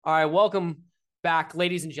All right, welcome back,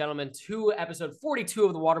 ladies and gentlemen, to episode 42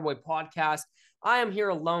 of the Waterboy podcast. I am here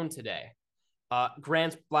alone today.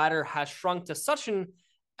 Grant's bladder has shrunk to such an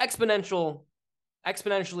exponentially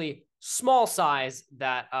small size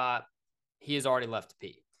that he has already left to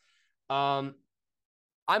pee. I'm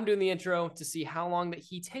doing the intro to see how long that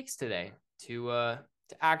he takes today to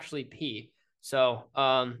actually pee. So,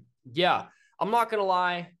 yeah, I'm not gonna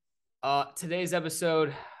lie. Today's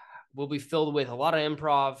episode will be filled with a lot of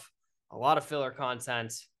improv, a lot of filler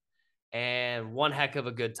content, and one heck of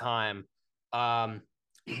a good time.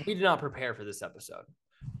 We did not prepare for this episode.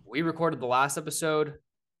 We recorded the last episode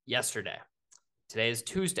yesterday. Today is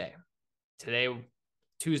Tuesday.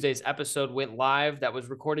 Tuesday's episode went live. That was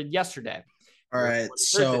recorded yesterday. All right.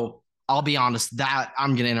 So I'll be honest, that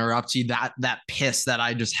I'm going to interrupt you. That piss that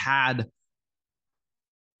I just had,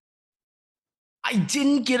 I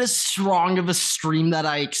didn't get as strong of a stream that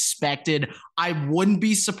I expected. I wouldn't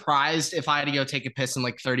be surprised if I had to go take a piss in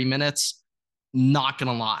like 30 minutes. Not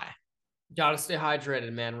going to lie. Gotta stay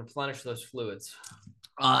hydrated, man. Replenish those fluids.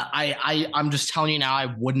 I'm just telling you now, I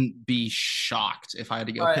wouldn't be shocked if I had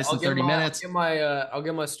to go piss in 30 minutes. I'll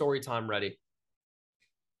get my story time ready.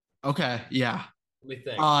 Okay, yeah. Let me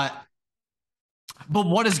think. But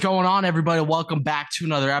what is going on, everybody? Welcome back to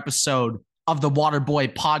another episode of the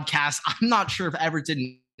Waterboy podcast. I'm not sure if Everett did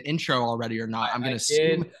an intro already or not. I'm going to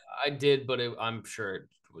assume I did, but I'm sure it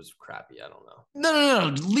was crappy. I don't know. No.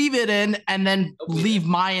 Leave it in and then leave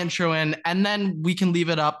my intro in, and then we can leave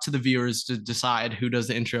it up to the viewers to decide who does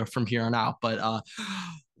the intro from here on out. But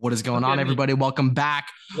what is going on, everybody? Welcome back.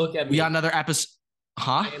 Look at me. We got another episode.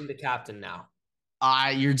 Huh? I am the captain now.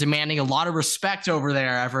 You're demanding a lot of respect over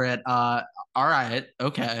there, Everett. All right.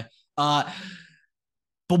 Okay.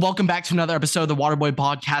 But welcome back to another episode of the Waterboy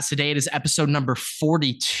podcast. Today it is episode number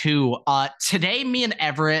 42. Today, me and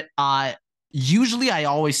Everett, usually I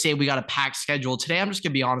always say we got a packed schedule. Today, I'm just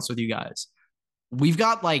going to be honest with you guys. We've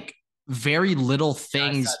got like very little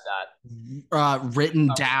things written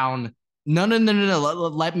down. No.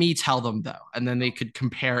 Let me tell them though. And then they could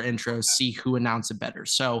compare intros, see who announced it better.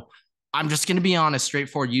 So I'm just going to be honest,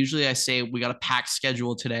 straightforward. Usually I say we got a packed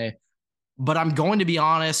schedule today, but I'm going to be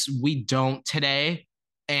honest, we don't today.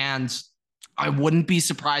 And I wouldn't be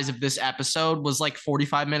surprised if this episode was like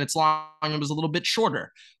 45 minutes long. It was a little bit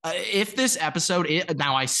shorter. If this episode,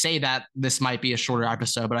 now I say that this might be a shorter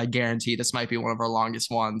episode, but I guarantee this might be one of our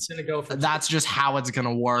longest ones. That's just how it's going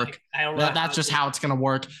to work. That's just how it's going to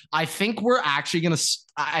work. I think we're going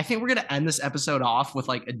to end this episode off with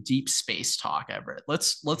like a deep space talk, Everett.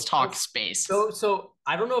 Let's talk space. So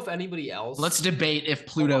I don't know if anybody else. Let's debate if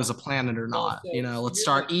Pluto's a planet or not. Let's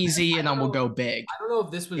start easy and then we'll go big. I don't know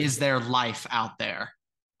if this was. Is there life out there?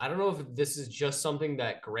 I don't know if this is just something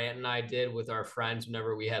that Grant and I did with our friends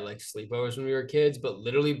whenever we had like sleepovers when we were kids, but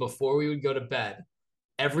literally before we would go to bed,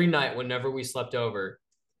 every night, whenever we slept over,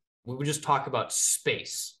 we would just talk about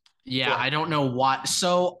space. Yeah, I don't know what.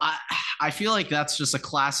 So I feel like that's just a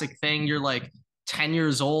classic thing. You're like 10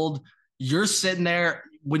 years old. You're sitting there.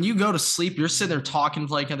 When you go to sleep, you're sitting there talking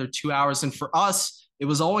for like another 2 hours. And for us, it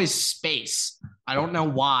was always space. I don't know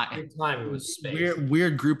why. Every time it was space.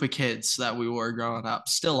 Weird group of kids that we were growing up.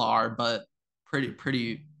 Still are, but pretty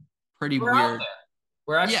weird.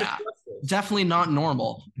 We're actually definitely not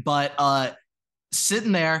normal. But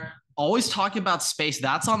sitting there, always talking about space.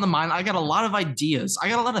 That's on the mind. I got a lot of ideas. I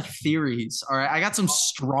got a lot of theories. All right. I got some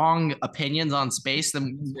strong opinions on space.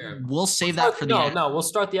 Then we'll save that for the end. No, we'll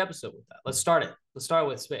start the episode with that. Let's start it. Let's start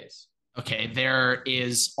with space. Okay. There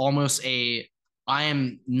is I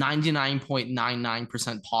am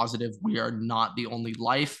 99.99% positive we are not the only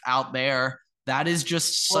life out there. That is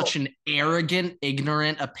just such an arrogant,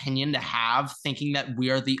 ignorant opinion to have, thinking that we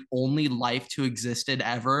are the only life to existed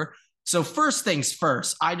ever. So first things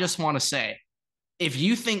first, I just want to say, if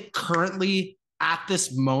you think currently at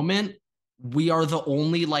this moment, we are the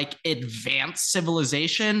only like advanced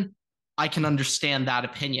civilization, I can understand that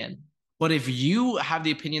opinion. But if you have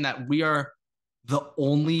the opinion that we are the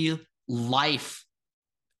only life,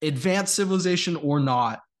 advanced civilization or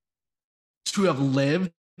not, to have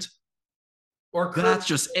lived, or that's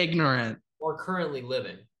just ignorant. Or currently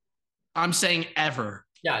living. I'm saying ever.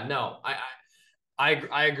 Yeah, no, I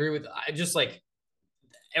agree with. I just like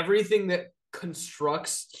everything that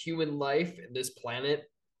constructs human life in this planet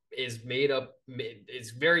is made up.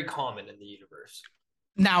 It's very common in the universe.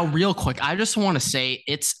 Now, real quick, I just want to say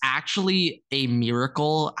it's actually a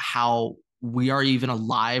miracle how we are even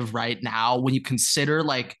alive right now when you consider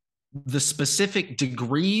like the specific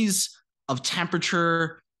degrees of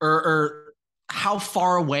temperature or how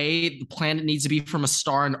far away the planet needs to be from a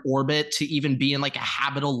star in orbit to even be in like a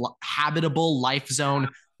habitable life zone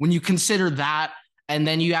when you consider that, and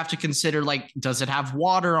then you have to consider like, does it have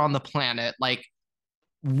water on the planet? Like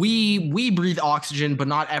we breathe oxygen, but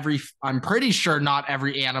not every. I'm pretty sure not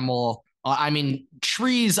every animal. I mean,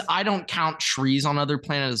 trees. I don't count trees on other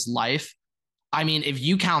planets as life. I mean, if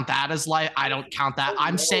you count that as life, I don't count that.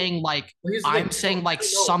 I'm saying like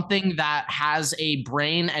something that has a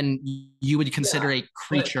brain and you would consider a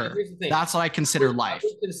creature. That's what I consider life. I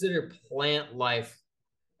would consider plant life.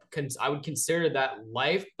 I would consider that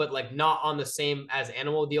life, but like not on the same as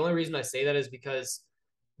animal. The only reason I say that is because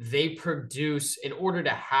they produce, in order to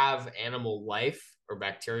have animal life or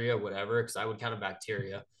bacteria, whatever, because I would count a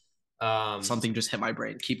bacteria. Something just hit my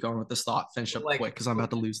brain. Keep going with this thought. Finish up quick because I'm about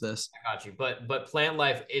to lose this. I got you. But plant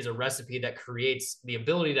life is a recipe that creates the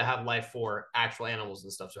ability to have life for actual animals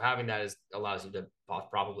and stuff. So having that allows you to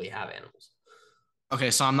probably have animals. Okay,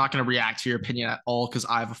 so I'm not going to react to your opinion at all because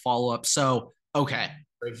I have a follow up. So okay,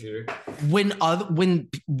 great shooter. When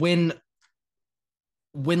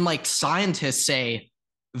like scientists say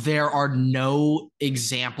there are no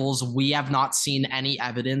examples, we have not seen any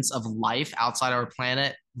evidence of life outside our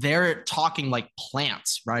planet, they're talking like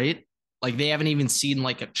plants, right? Like they haven't even seen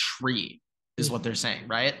like a tree is what they're saying,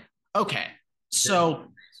 right? Okay. So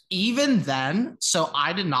even then, so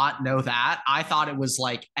I did not know that. I thought it was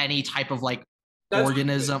like any type of like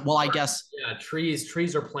organism. Well, I guess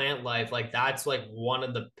trees are plant life. Like that's like one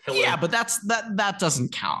of the pillars. Yeah, but that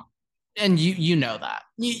doesn't count. And you know that.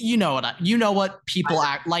 You know what people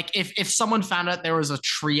act like. If someone found out there was a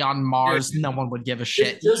tree on Mars, no one would give a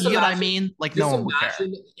shit. You know what I mean? Like no one would care.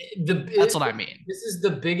 That's what I mean. This is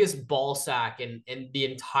the biggest ball sack in the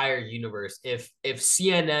entire universe. If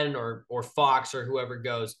CNN or Fox or whoever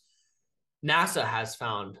goes, NASA has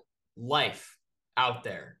found life out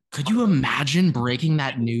there. Could you imagine breaking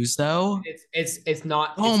that news though? It's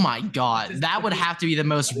not. Oh my God. That would have to be the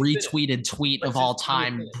most retweeted tweet of all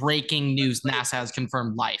time. Breaking news. NASA has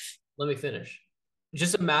confirmed life. Let me finish.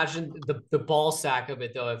 Just imagine the ball sack of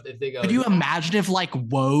it though. If they go. Could you imagine if like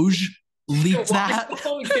Woj leaked that?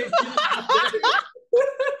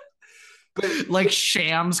 But like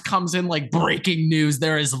Shams comes in like breaking news,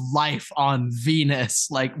 there is life on Venus.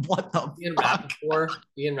 Like what the fuck?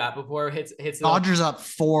 Ian Rappaport hits Dodgers up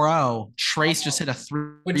 4-0. Trace just hit a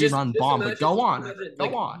 3-run bomb. But go on.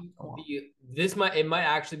 It might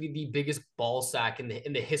actually be the biggest ball sack in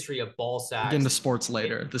the history of ball sacks. We'll get into sports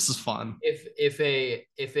later. This is fun. If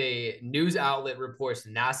a news outlet reports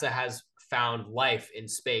NASA has found life in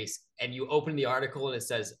space, and you open the article and it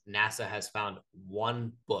says NASA has found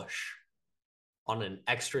one bush on an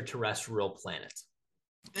extraterrestrial planet.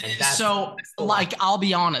 And so, like, I'll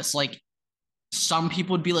be honest, like, some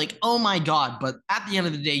people would be like, oh my God, but at the end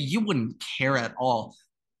of the day, you wouldn't care at all.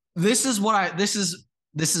 This is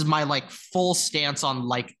my like full stance on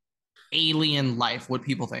like alien life, what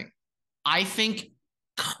people think. I think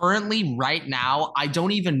currently right now, I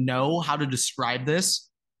don't even know how to describe this,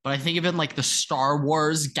 but I think of it in like the Star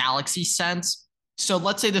Wars galaxy sense. So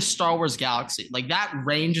let's say the Star Wars galaxy, like that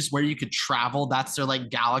range is where you could travel. That's their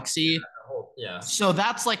like galaxy. Yeah. So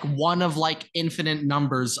that's like one of like infinite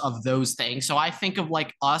numbers of those things. So I think of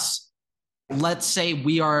like us, let's say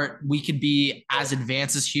we could be as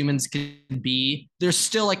advanced as humans can be. There's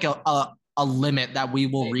still like a limit that we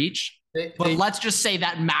will reach. But let's just say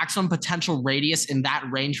that maximum potential radius in that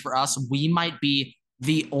range for us, we might be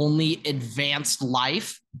the only advanced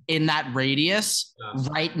life in that radius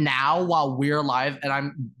right now while we're alive.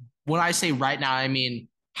 And when I say right now, I mean,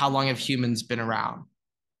 how long have humans been around?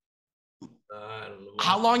 I don't know.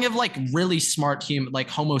 How long have like really smart human, like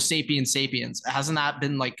Homo sapiens sapiens? Hasn't that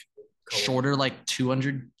been like shorter, like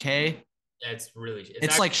 200K? Yeah,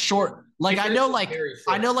 it's like short. Like I know like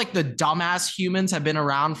the dumbass humans have been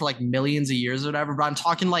around for like millions of years or whatever, but I'm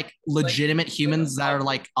talking like legitimate humans that are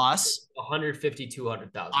like us. 150,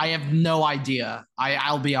 200,000. I have no idea.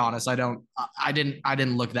 I'll be honest. I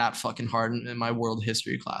didn't look that fucking hard in my world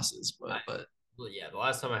history classes, but well, yeah, the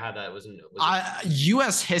last time I had that was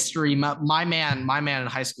U.S. history. My man in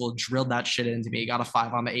high school drilled that shit into me. Got a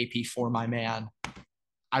 5 on the AP for my man.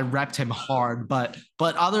 I repped him hard, but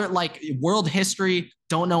other like world history,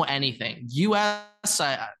 don't know anything. US,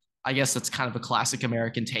 I guess that's kind of a classic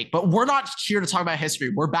American take, but we're not here to talk about history.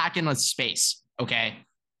 We're back in a space, okay?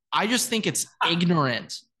 I just think it's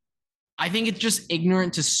ignorant. I think it's just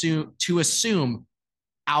ignorant to assume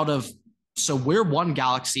out of, so we're one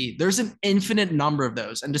galaxy. There's an infinite number of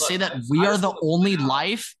those. And to say that we are the only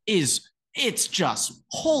life it's just,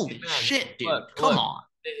 holy shit, dude. Come on.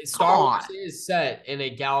 Star Wars is set in a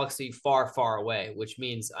galaxy far, far away, which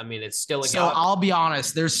means, I mean, it's still a galaxy. So I'll be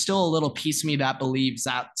honest, there's still a little piece of me that believes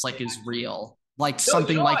that's like is real. like No,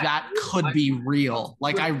 something like that could be real.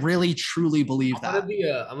 Like I really truly believe that.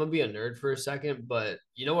 I'm gonna be a nerd for a second, but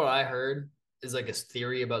you know what I heard is like a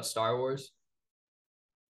theory about Star Wars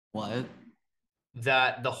What?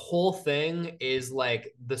 that the whole thing is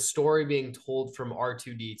like the story being told from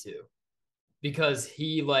R2D2 because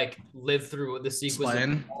he like lived through the sequence of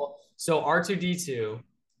Explain. so R2D2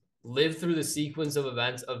 lived through the sequence of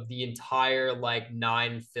events of the entire like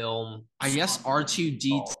 9 film. I guess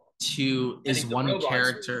R2D2 I is think the one robot suit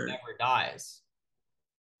character. never dies.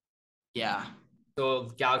 Yeah.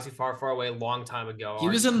 So Galaxy Far, Far Away, a long time ago. He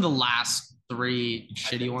was in the last three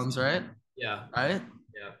shitty ones, So. right? Yeah. Right?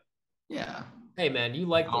 Yeah. Yeah. Hey man, you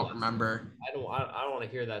like I the don't last remember. one. I don't want to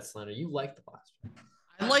hear that slander. You like the last one.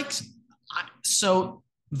 I liked so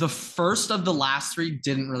the first of the last three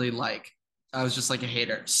didn't really like. I was just like a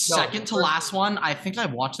hater. Second to last one, I think I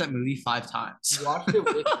watched that movie 5 times. You watched it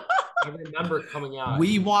with I remember coming out.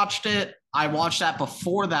 We watched it. I watched that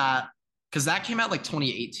before that because that came out like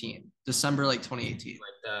 2018, December like 2018. Like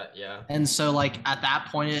that, yeah. And so like at that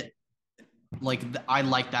point, I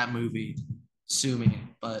liked that movie. Sue me,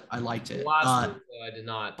 but I liked it. Last week, I did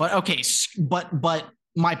not. But okay, but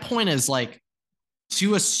my point is like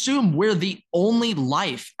to assume we're the only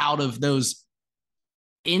life out of those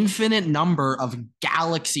infinite number of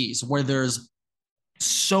galaxies where there's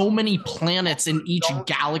so many planets in each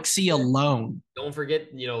galaxy alone. Don't forget,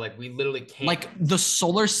 like we literally can't. Like the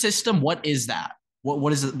solar system, what is that?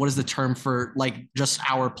 What is it? What is the term for like just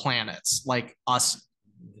our planets, like us?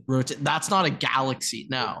 That's not a galaxy,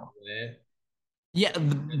 no. Yeah,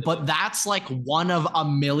 but that's like one of a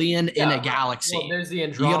million in a galaxy. Well, there's the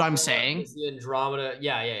Andromeda. You know what I'm saying? There's the Andromeda.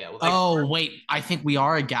 Yeah. Like, wait, I think we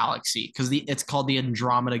are a galaxy because it's called the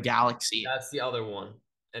Andromeda Galaxy. That's the other one.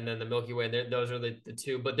 And then the Milky Way, those are the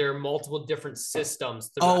two, but there are multiple different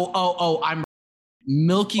systems. I'm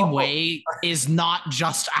Milky Way is not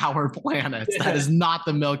just our planet. That is not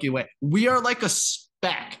the Milky Way. We are like a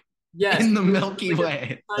speck in the Milky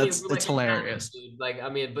Way. It's hilarious. Dude. Like, I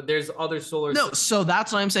mean, but there's other solar systems. So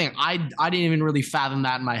that's what I'm saying. I didn't even really fathom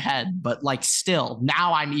that in my head, but like still,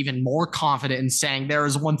 now I'm even more confident in saying there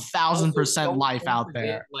is 1000% life out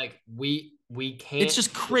there. Like we can't. It's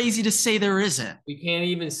just crazy to say there isn't. We can't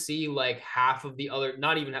even see like half of the other.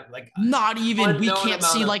 Not even We can't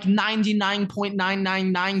see like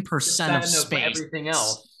 99.999% of space. Everything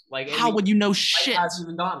else. Like how would you know shit? Hasn't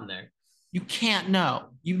even gotten there. You can't know.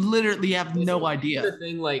 You literally have no idea. The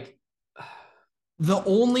thing, like, the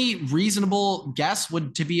only reasonable guess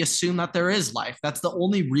would to be assume that there is life. That's the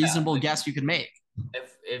only reasonable guess you could make.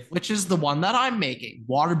 Which is the one that I'm making.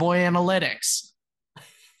 Waterboy Analytics.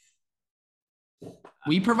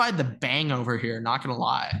 We provide the bang over here, not gonna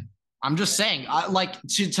lie. I'm just saying, like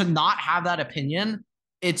to not have that opinion,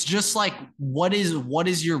 it's just like what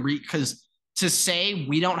is your because to say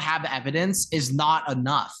we don't have evidence is not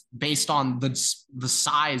enough based on the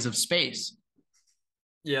size of space.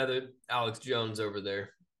 Yeah, the Alex Jones over there.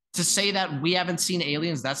 To say that we haven't seen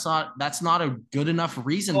aliens, that's not a good enough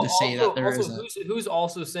reason to say that there isn't. Who's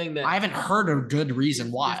also saying that? I haven't heard a good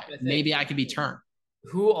reason why. Maybe I could be turned.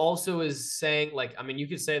 Who also is saying, like, I mean, you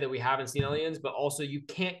could say that we haven't seen aliens, but also you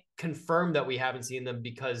can't confirm that we haven't seen them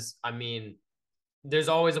because, I mean, there's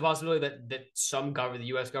always a possibility that some government, the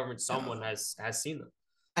U.S. government, someone has seen them.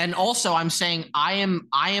 And also, I'm saying I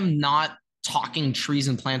am not talking trees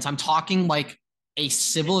and plants. I'm talking like a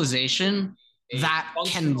civilization that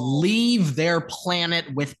can leave their planet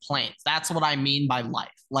with planes. That's what I mean by life.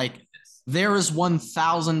 Like there is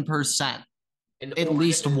 1000%. At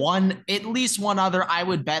least one other. I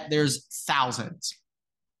would bet there's thousands.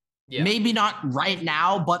 Yeah. Maybe not right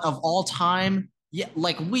now, but of all time. Yeah,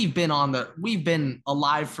 like we've been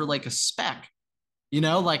alive for like a speck,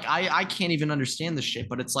 like I can't even understand this shit,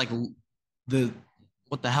 but it's like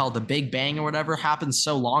what the hell, the Big Bang or whatever happened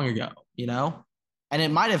so long ago, and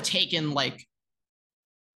it might have taken like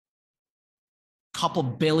a couple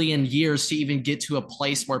billion years to even get to a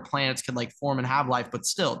place where planets could like form and have life, but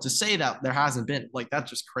still to say that there hasn't been, like, that's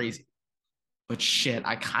just crazy. But shit,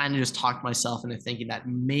 I kind of just talked myself into thinking that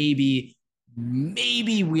maybe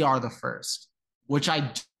we are the first. Which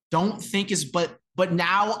I don't think is, but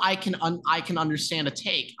now I can understand a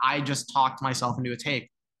take. I just talked myself into a take.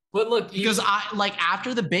 But look, because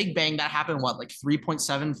after the Big Bang, that happened what, like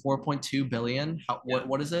 3.7, 4.2 billion?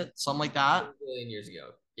 What is it? Something like that? 1 billion years ago.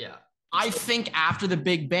 Yeah. I think after the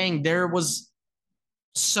Big Bang, there was,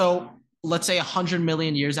 so let's say 100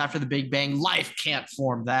 million years after the Big Bang, life can't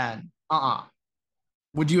form then.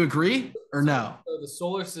 Would you agree or no? So the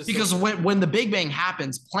solar system. Because when the Big Bang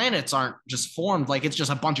happens, planets aren't just formed. Like it's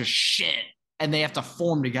just a bunch of shit and they have to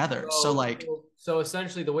form together. So like. So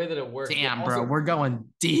essentially, the way that it works. Damn, also, bro, we're going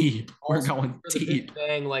deep. We're also going for the deep. Big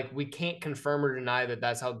Bang, like we can't confirm or deny that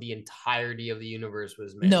that's how the entirety of the universe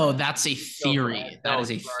was made. No, that's a No, theory. That is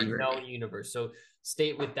a for our known theory. universe. So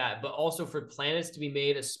state with that, but also for planets to be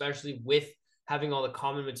made, especially with having all the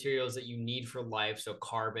common materials that you need for life, so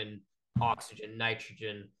carbon, oxygen,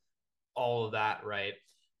 nitrogen, all of that, right?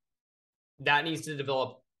 That needs to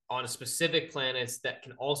develop on specific planets that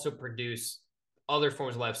can also produce other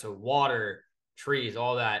forms of life, so water, trees,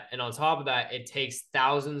 all that. And on top of that, it takes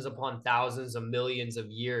thousands upon thousands of millions of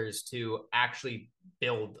years to actually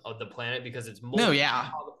build of the planet because it's No, molten. yeah.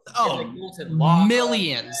 It's like Oh, molten lava.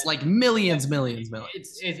 millions, like millions, millions,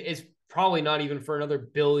 millions. It's probably not even for another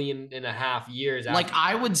 1.5 billion years. Like After.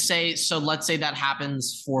 I would say, so let's say that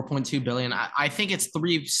happens 4.2 billion. I think it's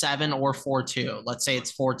 3.7 or 4.2. Let's say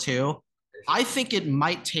it's 4.2. I think it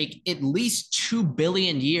might take at least 2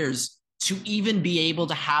 billion years to even be able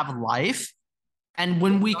to have life. And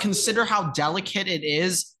when we consider how delicate it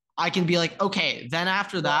is, I can be like, okay, then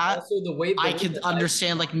after that, also I could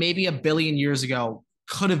understand like maybe 1 billion years ago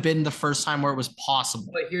could have been the first time where it was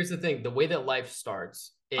possible. But here's the thing: the way that life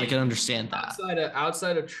starts, I can understand that.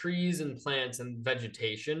 outside of trees and plants and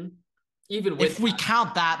vegetation, even with if we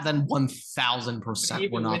count that, then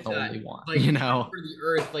 1000% we're not the only one. Like, you know, for the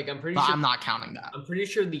Earth, like I'm pretty but sure I'm not counting that. I'm pretty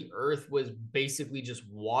sure the Earth was basically just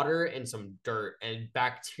water and some dirt and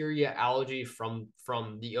bacteria, algae from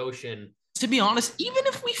the ocean. To be honest, even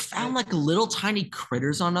if we found like little tiny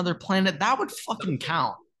critters on another planet, that would fucking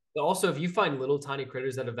count. But also, if you find little tiny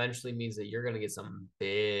critters, that eventually means that you're gonna get some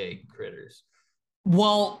big critters.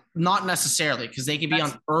 Well, not necessarily, because they could be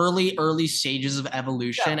on early stages of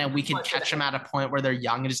evolution, and we could catch them at a point where they're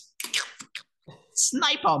young and just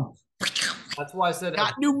snipe them. That's why I said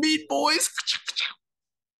got new meat, boys.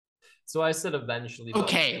 So I said eventually.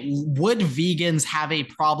 Okay, would vegans have a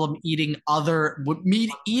problem eating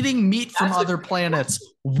meat from other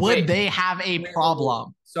planets? Would they have a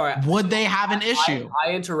problem? Sorry. Would they have an issue?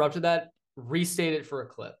 I interrupted that. Restate it for a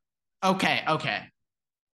clip. Okay.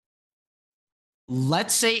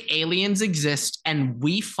 Let's say aliens exist and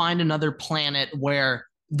we find another planet where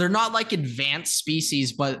they're not like advanced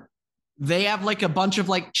species, but they have like a bunch of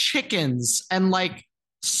like chickens and like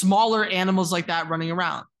smaller animals like that running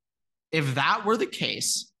around. If that were the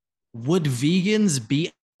case, would vegans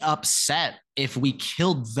be upset if we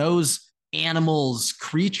killed those animals,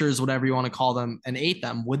 creatures, whatever you want to call them, and ate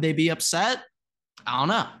them? Would they be upset? I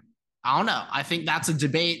don't know. I think that's a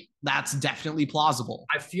debate that's definitely plausible.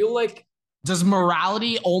 I feel like, does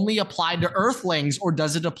morality only apply to Earthlings, or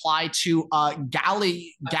does it apply to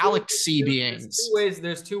galaxy beings?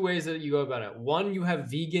 There's two ways that you go about it. One, you have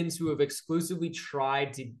vegans who have exclusively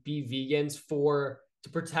tried to be vegans to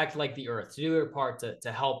protect like the Earth, to do their part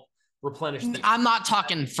to help replenish things. I'm not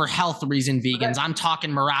talking for health reason vegans. I'm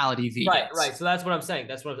talking morality vegans. Right. So that's what I'm saying.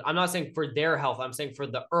 I'm not saying for their health. I'm saying for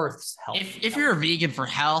the Earth's health. If you're a vegan for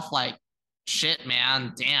health, like shit,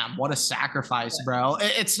 man, damn, what a sacrifice, bro.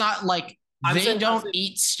 It's not like they don't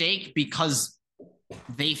eat steak because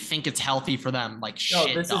they think it's healthy for them. Like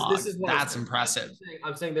shit, this is that's impressive.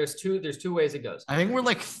 I'm saying there's two ways it goes. I think we're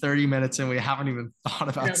like 30 minutes in. We haven't even thought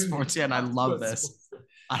about sports yet, and I love this.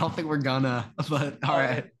 I don't think we're gonna, but all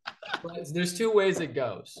right. There's two ways it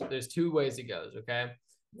goes. Okay.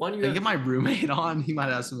 One, you get my roommate on. He might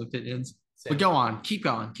have some opinions. But go on. Keep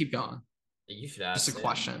going. You should ask. Just a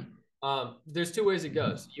question. There's two ways it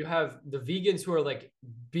goes. You have the vegans who are like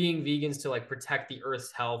being vegans to like protect the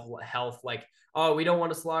Earth's health. Like, oh, we don't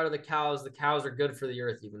want to slaughter the cows. The cows are good for the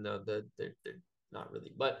Earth, even though they're not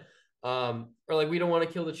really. But or like we don't want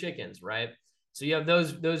to kill the chickens, right? So you have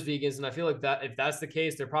those vegans, and I feel like that if that's the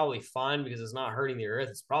case, they're probably fine because it's not hurting the Earth.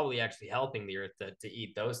 It's probably actually helping the Earth to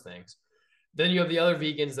eat those things. Then you have the other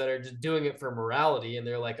vegans that are just doing it for morality, and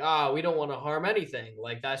they're like, we don't want to harm anything.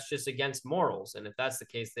 Like that's just against morals. And if that's the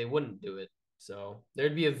case, they wouldn't do it. So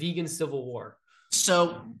there'd be a vegan civil war.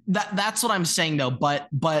 So that's what I'm saying though. But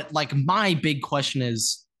like my big question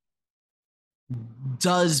is,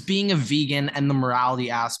 does being a vegan and the morality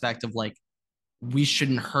aspect of like we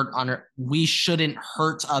shouldn't hurt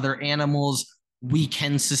other animals, we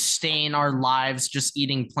can sustain our lives just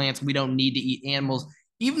eating plants, we don't need to eat animals,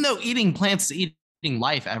 even though eating plants is eating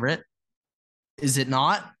life, Everett, is it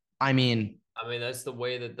not? I mean that's the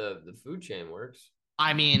way that the food chain works.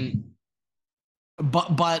 I mean,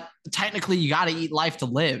 but technically you got to eat life to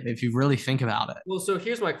live if you really think about it. Well, so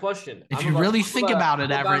here's my question. If you really think about it,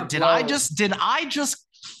 Everett, did I just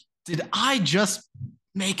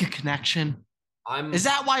make a connection? Is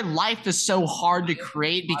that why life is so hard to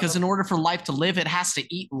create? Because in order for life to live, it has to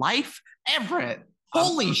eat life? Everett,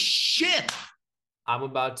 holy shit. I'm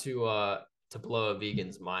about to to blow a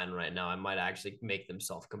vegan's mind right now. I might actually make them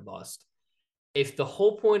self-combust. If the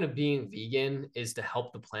whole point of being vegan is to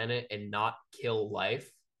help the planet and not kill life,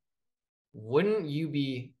 wouldn't you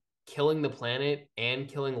be killing the planet and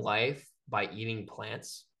killing life by eating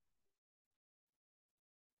plants?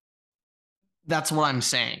 That's what I'm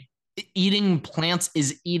saying. Eating plants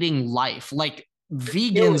is eating life. Like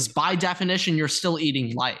vegans, by definition, you're still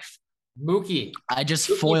eating life. Mookie. I just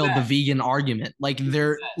Mookie foiled the Betts. vegan argument. Like Mookie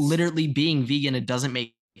they're Betts. literally being vegan. It doesn't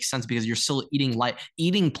make sense because you're still eating life.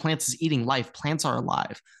 Eating plants is eating life. Plants are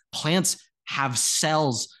alive. Plants have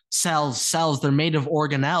cells. They're made of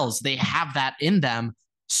organelles. They have that in them.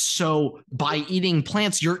 So by eating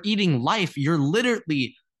plants, you're eating life. You're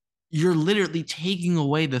literally taking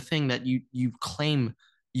away the thing that you claim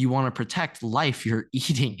you want to protect, life. You're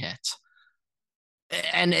eating it.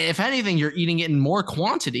 And if anything, you're eating it in more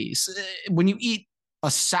quantities. When you eat a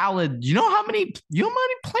salad, you know how many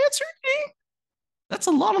plants you're eating? That's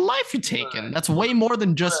a lot of life you're taking. That's way more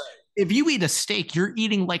than just, if you eat a steak, you're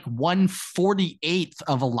eating like 1/48th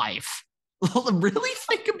of a life. Really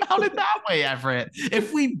think about it that way, Everett.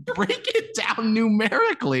 If we break it down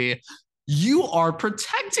numerically, you are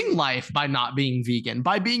protecting life by not being vegan.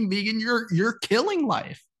 By being vegan, you're killing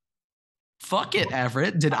life. Fuck it,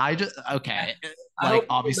 Everett. Did I just okay? Like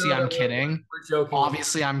obviously I'm kidding. We're joking.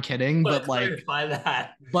 Obviously I'm kidding, but like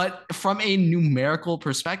that. But from a numerical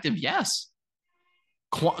perspective, yes.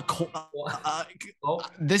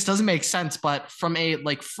 This doesn't make sense, but from a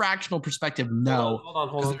like fractional perspective, no.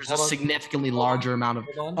 Hold on. There's a significantly larger amount of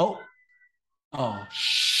oh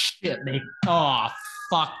shit.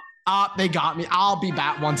 Fuck. They got me. I'll be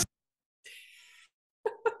back once.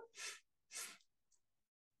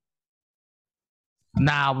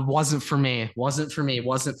 Nah, wasn't for me.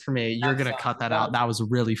 You're gonna cut that out. That was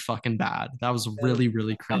really fucking bad. That was really,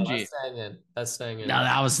 really cringy. That's staying in. No,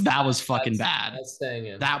 that was fucking bad. That's staying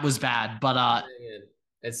in. That was bad. But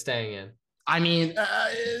it's staying in. I mean,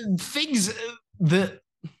 things the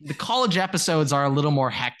college episodes are a little more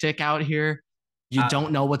hectic out here. You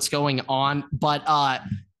don't know what's going on. But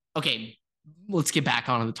okay, let's get back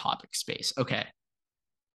onto the topic space. Okay.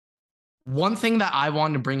 One thing that I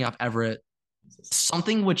wanted to bring up, Everett,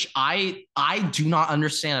 something which I do not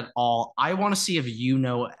understand at all. I want to see if you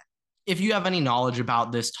have any knowledge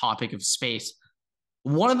about this topic of space.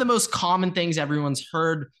 One of the most common things everyone's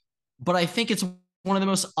heard, but I think it's one of the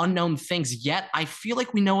most unknown things, yet I feel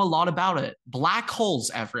like we know a lot about it. Black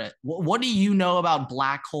holes, Everett. What do you know about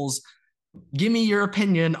black holes? Give me your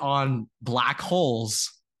opinion on black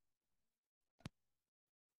holes.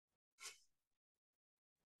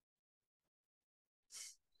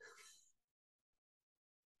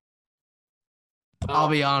 I'll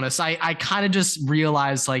be honest. I kind of just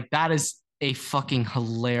realized like that is a fucking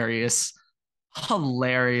hilarious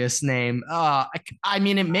name. I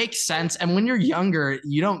mean, it makes sense. And when you're younger,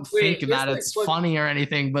 you don't think that it's funny or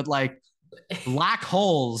anything, but like black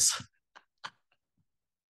holes.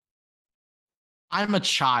 I'm a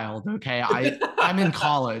child, okay? I'm in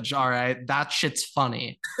college, all right? That shit's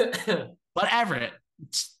funny. But Everett,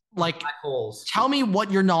 like black holes. Tell me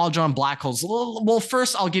what your knowledge on black holes. Well,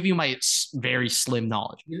 first I'll give you my very slim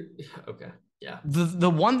knowledge. Okay. Yeah. The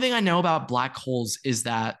one thing I know about black holes is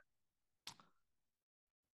that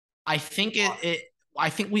I think I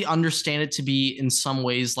think we understand it to be in some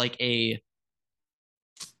ways like a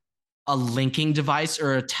linking device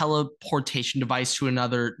or a teleportation device to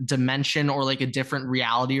another dimension or like a different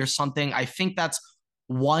reality or something. I think that's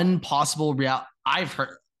one possible I've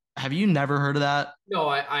heard. Have you never heard of that? No,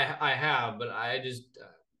 I have, but I just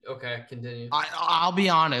okay, continue. I'll be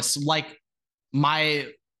honest, like I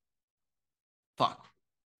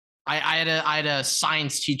had a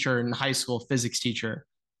science teacher in high school, physics teacher,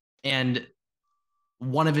 and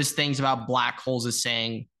one of his things about black holes is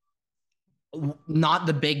saying not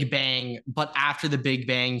the Big Bang, but after the Big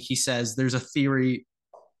Bang, he says there's a theory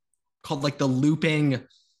called like the looping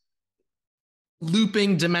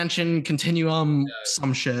dimension continuum,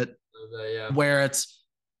 some shit, where it's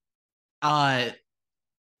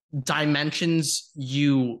dimensions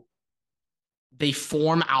they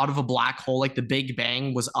form out of a black hole. Like the Big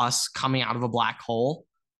Bang was us coming out of a black hole,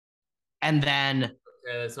 and then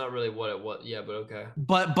that's not really what it was. Yeah, but okay.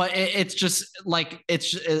 But it's just like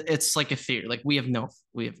it's like a theory. Like we have no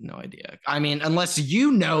idea. I mean, unless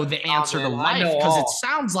you know the answer to life, because it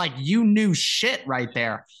sounds like you knew shit right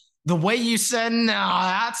there. The way you said, no,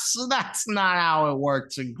 that's not how it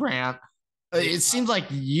works, Grant. It seems like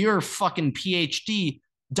you're fucking PhD,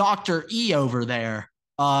 Dr. E over there.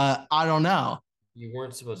 I don't know. You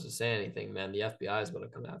weren't supposed to say anything, man. The FBI is going to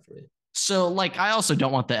come after me. So, like, I also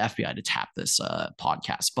don't want the FBI to tap this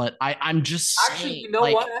podcast, but I'm just Actually, saying, you know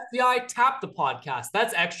like, what? FBI, tap the podcast.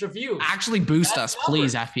 That's extra views. actually boost That's us,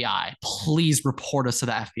 numbers. please, FBI. Please report us to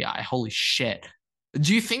the FBI. Holy shit.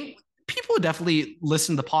 Do you think people would definitely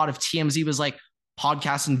listen to the pod if TMZ was like,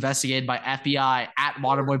 podcast investigated by FBI at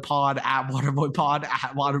Waterboy Pod, at Waterboy Pod,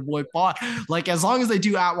 at Waterboy Pod? Like, as long as they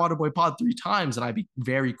do at Waterboy Pod 3 times, then I'd be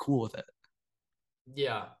very cool with it.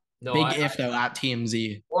 Yeah. No, Big if though at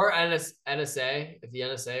TMZ. or NSA, if the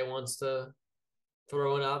NSA wants to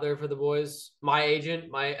throw one out there for the boys. My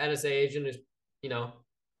NSA agent is, if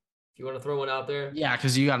you want to throw one out there. Yeah,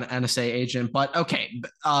 because you got an NSA agent. But okay,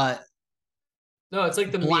 No, it's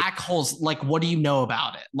like the black holes. Like, what do you know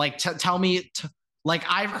about it? Like, tell me. Like,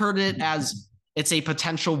 I've heard it as it's a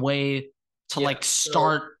potential way to like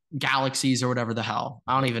start galaxies or whatever the hell.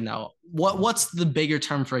 I don't even know. What's the bigger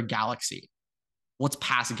term for a galaxy? What's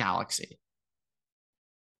past a galaxy?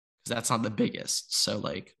 Because that's not the biggest. So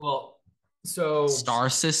like,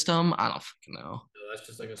 star system. I don't fucking know. No, that's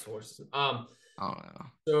just like a solar system. I don't know.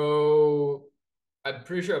 So I'm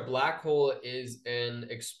pretty sure a black hole is an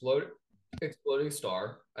exploding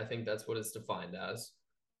star. I think that's what it's defined as.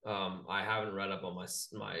 I haven't read up on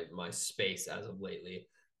my space as of lately,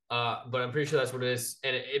 but I'm pretty sure that's what it is.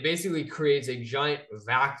 And it basically creates a giant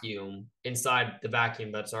vacuum inside the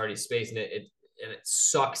vacuum that's already space, and it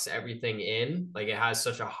sucks everything in. Like, it has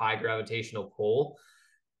such a high gravitational pull,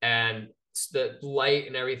 and the light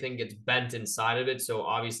and everything gets bent inside of it. So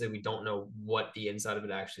obviously we don't know what the inside of it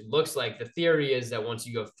actually looks like. The theory is that once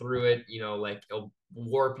you go through it, like, it'll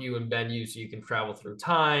warp you and bend you so you can travel through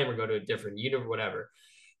time or go to a different universe, whatever.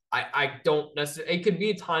 I don't necessarily. It could be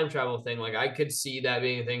a time travel thing. Like, I could see that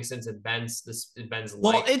being a thing since it bends light.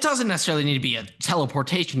 Well, it doesn't necessarily need to be a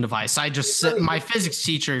teleportation device. My physics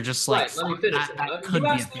teacher just like right. Let me finish. that could you be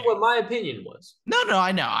asked me what my opinion was. No,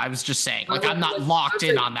 I know. I was just saying, like, I'm not locked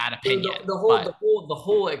in on that opinion. The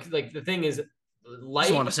whole like, the thing is, light. I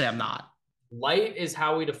just want to say I'm not. Light is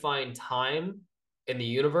how we define time in the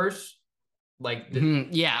universe. Like,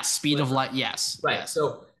 speed of light. Yes, right. Yes.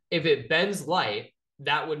 So if it bends light,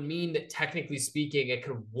 that would mean that technically speaking, it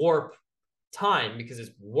could warp time because it's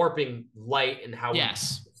warping light and how we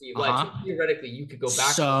see light. So theoretically, you could go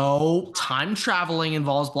back. So time traveling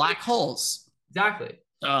involves black holes. Exactly.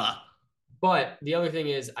 But the other thing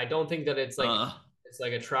is, I don't think that it's like it's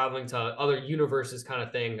like a traveling to other universes kind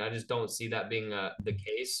of thing. I just don't see that being the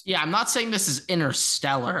case. Yeah, I'm not saying this is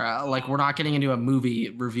Interstellar. Like, we're not getting into a movie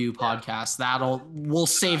review podcast. We'll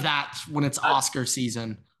save that when it's Oscar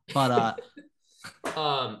season. But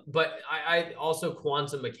but I also,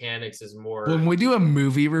 quantum mechanics is more. When we do a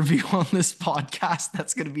movie review on this podcast,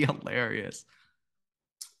 that's gonna be hilarious.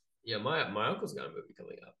 Yeah, my uncle's got a movie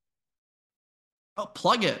coming up. Oh,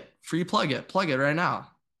 plug it right now.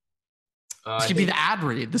 This could be the ad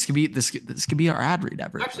read. This could be our ad read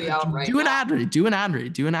ever. Actually, out right do now. An ad read. Do an ad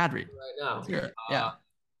read. Right now.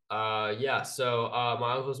 Yeah. So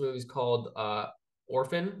my uncle's movie is called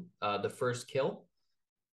Orphan, The First Kill.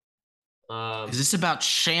 Is this about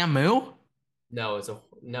Shamu? No,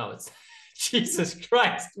 it's Jesus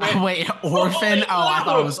Christ, man. Oh, wait, Orphan? I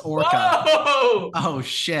thought it was Orca. Whoa! Oh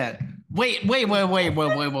shit. Wait.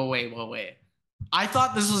 I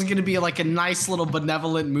thought this was gonna be like a nice little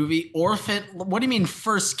benevolent movie. Orphan? What do you mean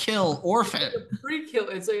first kill? Orphan? It's a pre-kill.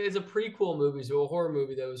 It's a prequel movie to a horror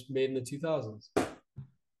movie that was made in the 2000s.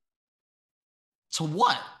 So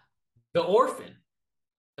what? The Orphan.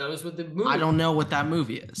 That was what the movie. I don't know what that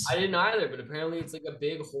movie is. I didn't either, but apparently it's like a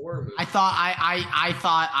big horror movie. I thought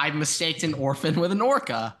I mistaked an orphan with an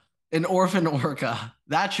orca. An orphan orca.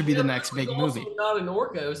 That should be the next big movie. Not an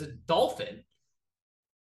orca. It was a dolphin.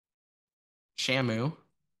 Shamu.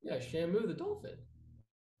 Yeah, Shamu the dolphin.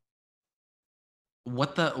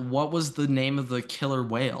 What was the name of the killer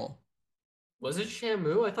whale? Was it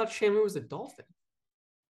Shamu? I thought Shamu was a dolphin.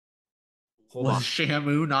 Was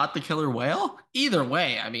Shamu not the killer whale? Either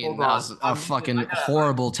way, I mean, that was a fucking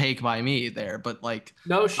horrible take by me there. But like,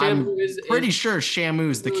 no, Shamu is pretty sure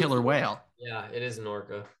Shamu's the killer whale. Yeah, it is an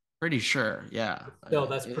orca. Pretty sure, yeah. No,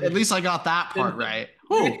 that's pretty. At least I got that part right.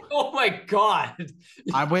 Oh my god!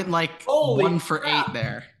 I went like 1 for 8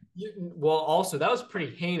 there. Well, also that was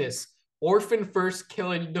pretty heinous. Orphan first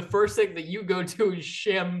killing. The first thing that you go to is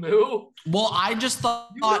Shamu. Well, I just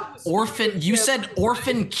thought orphan. You said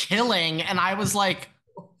orphan killing, and I was like,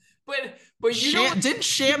 but you didn't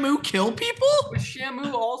Shamu kill people? But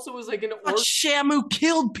Shamu also was like an orphan. Shamu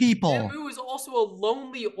killed people. Shamu was also a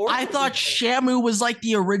lonely orphan. I thought Shamu was like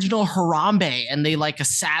the original Harambe, and they like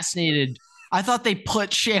assassinated. I thought they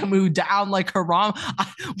put Shamu down like Harambe.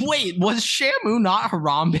 Wait, was Shamu not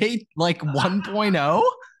Harambe like 1.0?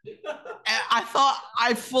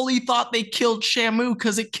 I fully thought they killed Shamu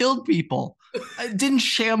because it killed people. Didn't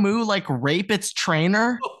Shamu like rape its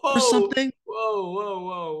trainer or Whoa, something? whoa, whoa,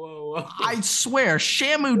 whoa, whoa, I swear,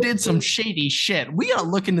 Shamu did some whoa. shady shit. We gotta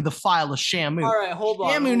look into the file of Shamu. All right, hold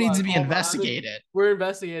on, Shamu hold needs on, to be hold on. investigated. We're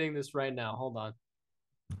investigating this right now. Hold on.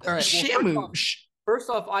 All right. Well, Shamu, first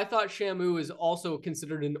off, I thought Shamu is also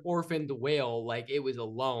considered an orphaned whale, like it was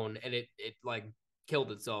alone and it like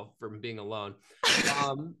killed itself from being alone.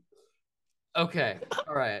 Um. Okay.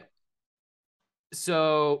 All right.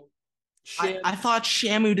 So, I thought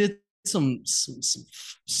Shamu did some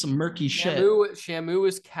murky shit. Shamu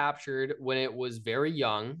was captured when it was very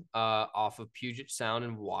young, off of Puget Sound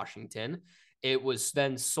in Washington. It was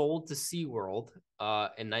then sold to SeaWorld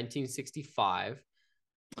in 1965.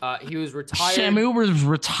 He was retired. Shamu was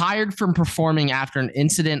retired from performing after an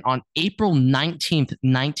incident on April 19th,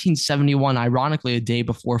 1971, ironically, a day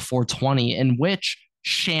before 420, in which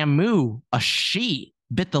Shamu, a she,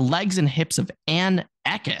 bit the legs and hips of Ann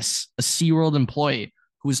Eckes, a SeaWorld employee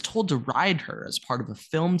who was told to ride her as part of a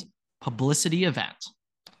filmed publicity event,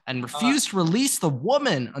 and Uh, refused to release the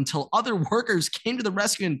woman until other workers came to the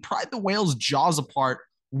rescue and pried the whale's jaws apart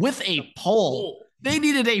with a pole. oh, They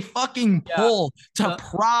needed a fucking yeah. pole to The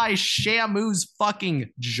pry Shamu's fucking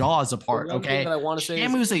jaws the apart. one thing Okay, that I want to say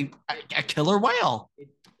is Shamu's a killer whale. it,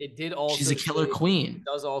 it did She's also a killer state queen.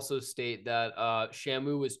 does also state that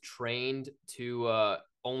Shamu was trained to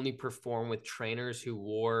only perform with trainers who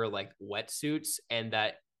wore like wetsuits, and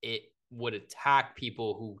that it would attack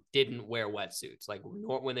people who didn't wear wetsuits. Like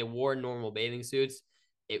when they wore normal bathing suits,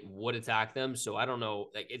 it would attack them. So I don't know.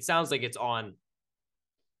 Like it sounds like it's on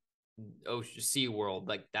Sea World,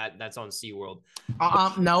 like that's on Sea World.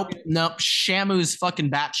 Nope. Shamu's fucking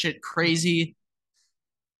batshit crazy.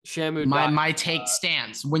 Shamu my died. my take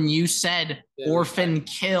stands. When you said Shamu died. orphan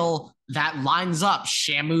kill, that lines up.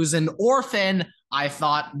 Shamu's an orphan. I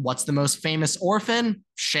thought, what's the most famous orphan?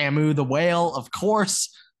 Shamu the whale, of course.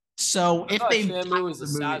 So I if thought they Shamu titled was a the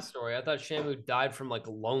sad movie, story. I thought Shamu died from like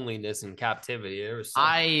loneliness and captivity. There was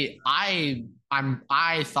something.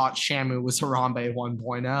 I thought Shamu was Harambe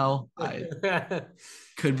 1.0. I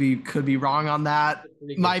could be wrong on that.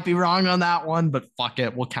 Pretty good. Might be wrong on that one, but fuck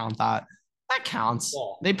it, we'll count that. That counts.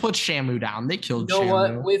 Well, They put Shamu down. They you killed know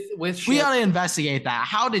what? Shamu. With We Shamu, got to investigate that.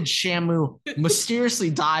 How did Shamu mysteriously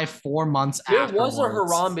die 4 months there was a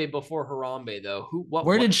afterwards? Harambe before Harambe though. Who? What?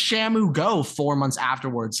 Where What? did Shamu go 4 months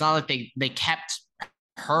afterwards? It's not like they kept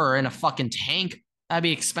her in a fucking tank. That'd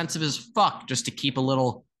be expensive as fuck just to keep a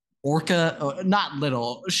little orca. Not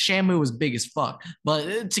little. Shamu was big as fuck,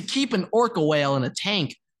 but to keep an orca whale in a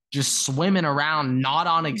tank just swimming around, not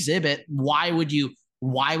on exhibit, why would you?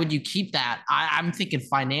 Why would you keep that? I'm thinking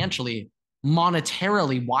financially,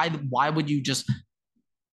 monetarily. Why would you just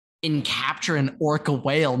capture an orca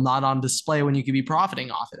whale not on display when you could be profiting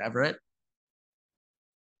off it, Everett?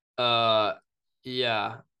 Uh,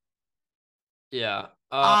 yeah, yeah.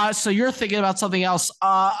 So you're thinking about something else.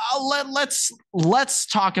 Let's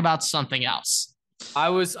talk about something else.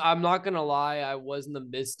 I'm not gonna lie. I was in the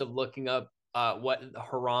midst of looking up what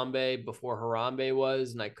Harambe before Harambe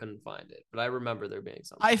was, and I couldn't find it. But I remember there being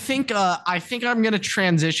something. I think I'm gonna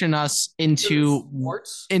transition us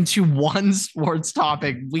Sports. into one sports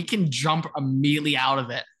topic. We can jump immediately out of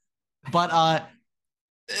it. But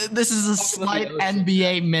this is a Talk about the slight ocean.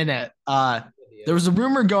 NBA minute. There was a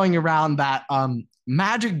rumor going around that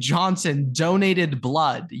Magic Johnson donated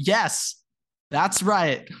blood. Yes, that's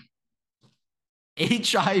right.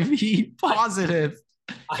 HIV positive.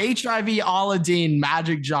 HIV Aladdin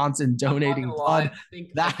Magic Johnson donating Lie. blood.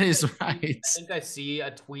 That is right. I think I see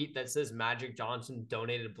a tweet that says Magic Johnson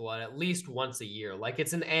donated blood at least once a year. Like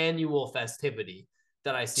it's an annual festivity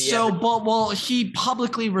that I see. So, but well, he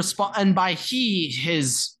publicly respond, and by he,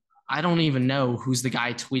 his, I don't even know who's the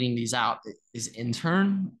guy tweeting these out. His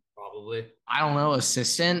intern, Probably. I don't know,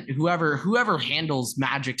 assistant, whoever handles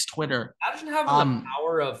Magic's Twitter. Imagine having the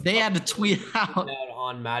power of They had to tweet out,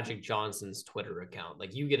 on Magic Johnson's Twitter account.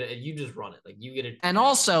 Like you get it, you just run it. Like you get it. and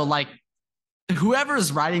also like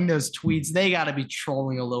whoever's writing those tweets, they got to be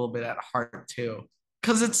trolling a little bit at heart too,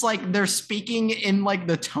 because it's like they're speaking in like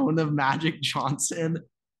the tone of Magic Johnson,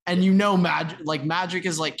 and Magic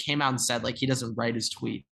is like came out and said like he doesn't write his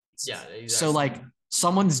tweets. Yeah. Exactly. So like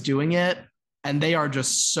someone's doing it, and they are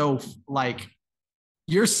just so like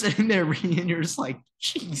you're sitting there reading, and you're just like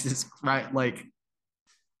Jesus Christ, like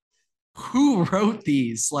who wrote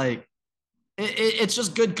these? Like it's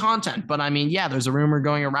just good content. But I mean, yeah, there's a rumor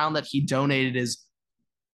going around that he donated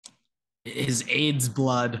his AIDS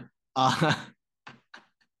blood.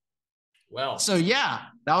 Well, So yeah,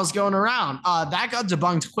 that was going around. That got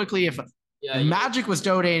debunked quickly. If Yeah, If Magic was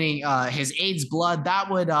donating his AIDS blood, that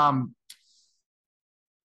would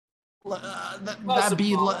that'd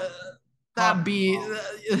be that'd be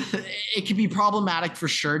it could be problematic for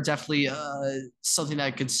sure. Definitely something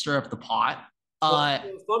that could stir up the pot. Well,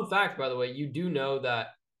 fun fact, by the way, you do know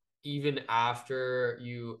that even after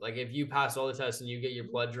you, like, if you pass all the tests and you get your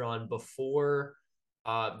blood drawn before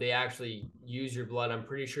they actually use your blood, I'm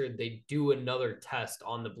pretty sure they do another test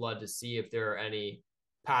on the blood to see if there are any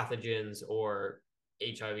pathogens or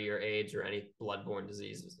HIV or AIDS or any bloodborne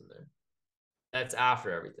diseases in there. That's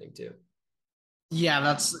after everything too. Yeah,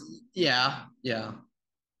 that's yeah.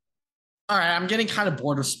 All right, I'm getting kind of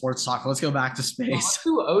bored of sports talk. Let's go back to space. Let's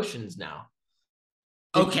do oceans now.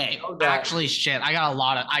 Okay, actually, shit. I got a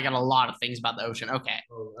lot of things about the ocean. Okay,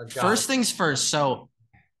 first things first. So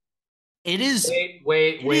it is.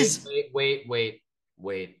 Wait.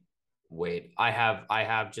 I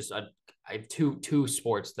have just I have two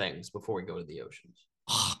sports things before we go to the oceans.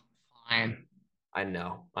 Fine. I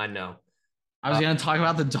know. I was gonna talk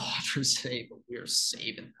about the Dodgers today, but we are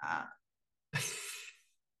saving that.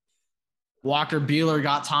 Walker Buehler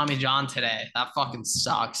got Tommy John today. That fucking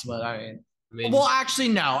sucks, but I mean, well, actually,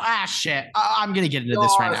 no. Shit. I'm gonna get into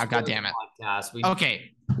this right now. God damn it.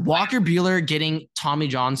 Okay. Walker Buehler getting Tommy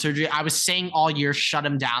John surgery. I was saying all year, shut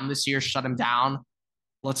him down this year, shut him down.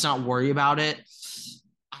 Let's not worry about it.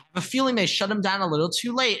 I have a feeling they shut him down a little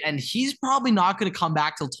too late, and he's probably not going to come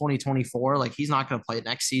back till 2024. Like, he's not going to play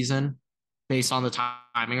next season based on the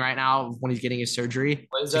timing right now when he's getting his surgery.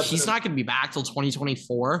 So he's not going to be back till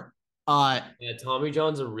 2024. Yeah, Tommy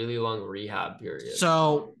John's a really long rehab period.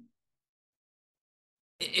 So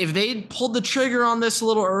if they pulled the trigger on this a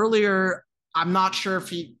little earlier, I'm not sure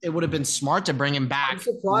if it would have been smart to bring him back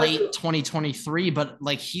late 2023, but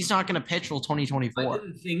like he's not going to pitch till 2024. I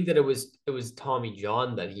didn't think that it was Tommy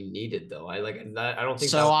John that he needed though. I don't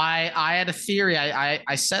think so. I had a theory.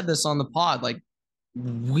 I said this on the pod like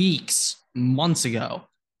months ago.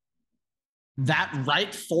 That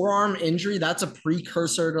right forearm injury, that's a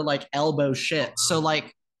precursor to like elbow shit. So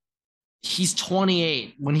like he's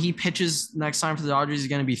 28. When he pitches next time for the Dodgers, he's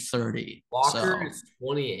going to be 30. Walker is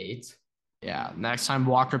 28. Yeah, next time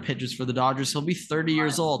Walker pitches for the Dodgers, he'll be 30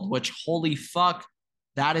 years old, which holy fuck,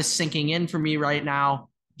 that is sinking in for me right now.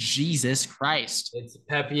 Jesus Christ. It's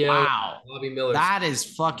Pepio. Wow. Bobby Miller. That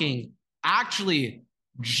is fucking actually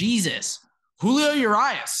Jesus. Julio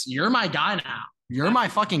Urias, you're my guy now. You're my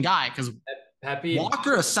fucking guy because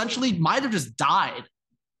Walker essentially might have just died.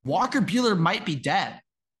 Walker Buehler might be dead.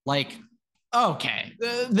 Like, okay,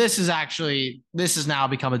 this has now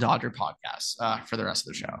become a Dodger podcast for the rest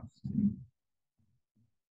of the show.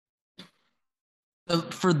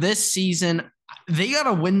 For this season, they got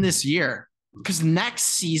to win this year because next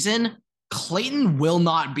season, Clayton will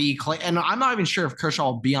not be Clayton. And I'm not even sure if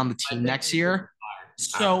Kershaw will be on the team next year.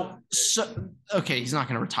 So okay, he's not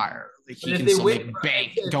going to retire. Like, he can still make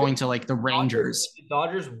bank going to like the Rangers. If the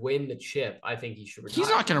Dodgers win the chip, I think he should retire. He's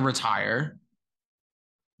not going to retire.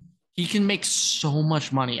 He can make so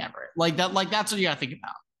much money, Everett. Like that. Like that's what you got to think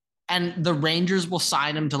about. And the Rangers will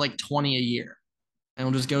sign him to like 20 a year. And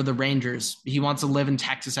we'll just go to the Rangers. He wants to live in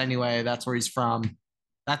Texas anyway. That's where he's from.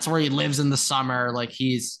 That's where he lives in the summer. Like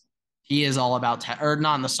he is all about or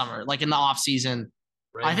not in the summer, like in the off season.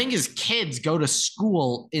 Right. I think his kids go to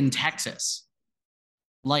school in Texas.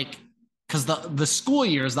 Like, because the school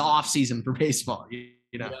year is the off season for baseball, you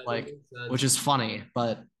know, yeah, like, which is funny.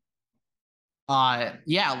 But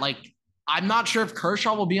yeah, like I'm not sure if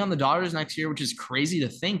Kershaw will be on the Dodgers next year, which is crazy to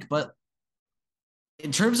think, but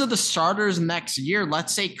in terms of the starters next year,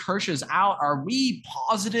 let's say Kershaw's out. Are we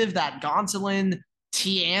positive that Gonsolin,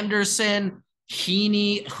 T. Anderson,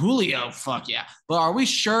 Heaney, Julio, fuck yeah. But are we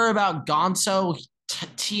sure about Gonzo,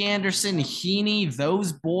 T. Anderson, Heaney,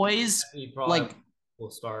 those boys? Like, will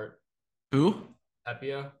start. Who?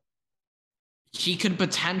 Pepia. He could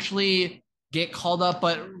potentially get called up,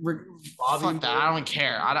 but fuck that. I don't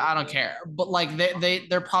care. I don't care. But like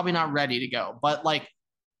they're probably not ready to go. But like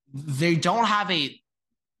they don't have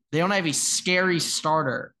a scary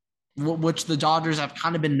starter, which the Dodgers have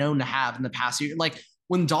kind of been known to have in the past year. Like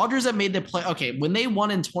when Dodgers have made the play, okay, when they won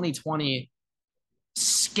in 2020,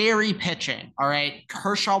 scary pitching. All right.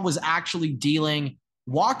 Kershaw was actually dealing.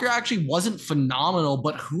 Walker actually wasn't phenomenal,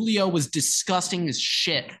 but Julio was disgusting as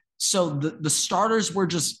shit. So the starters were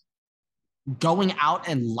just going out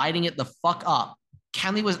and lighting it the fuck up.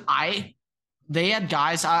 Kenley was they had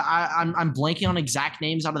guys. I'm blanking on exact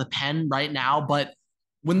names out of the pen right now, but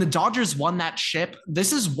when the Dodgers won that chip,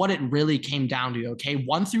 this is what it really came down to. Okay,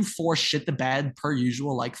 1 through 4 shit the bed per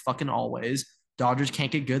usual, like fucking always. Dodgers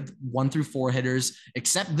can't get good 1 through 4 hitters,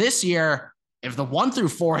 except this year. if the 1 through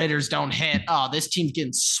 4 hitters don't hit, oh, this team's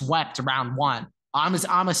getting swept round one. I'm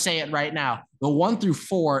gonna say it right now. The 1 through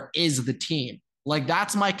 4 is the team. Like,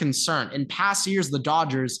 that's my concern. In past years, the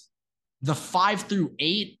Dodgers, the 5 through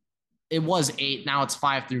 8, it was 8. Now it's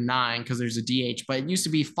 5 through 9 because there's a DH. But it used to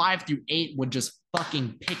be 5 through 8 would just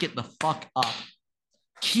fucking pick it the fuck up.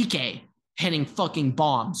 Kike hitting fucking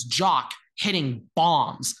bombs. Jock hitting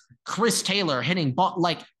bombs. Chris Taylor hitting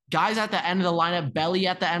like guys at the end of the lineup. Belly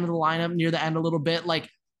at the end of the lineup, near the end a little bit. Like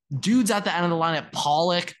dudes at the end of the lineup.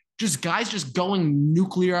 Pollock. Just guys just going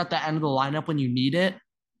nuclear at the end of the lineup when you need it.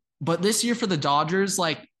 But this year for the Dodgers,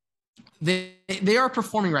 like they are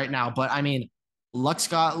performing right now. But I mean, Lux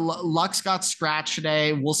got scratched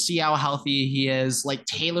today. We'll see how healthy he is. Like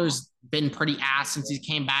Taylor's been pretty ass since he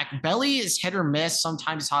came back. Belly is hit or miss.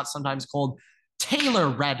 Sometimes hot, sometimes cold. Taylor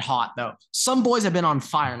red hot though. Some boys have been on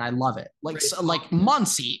fire, and I love it. Like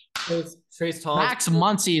Muncy. Trace Max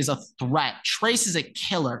Muncy is a threat. Trace is a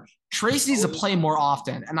killer. Trace needs to play more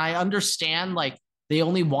often, and I understand like they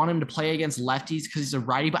only want him to play against lefties because he's a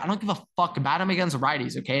righty, but I don't give a fuck about him against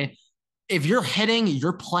righties. Okay, if you're hitting,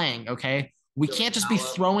 you're playing. Okay, we can't just be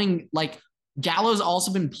throwing like. Gallo's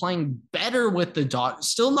also been playing better with the Dodgers.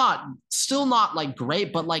 Still not like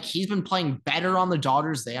great, but like he's been playing better on the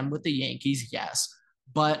Dodgers than with the Yankees. Yes.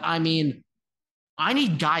 But I mean, I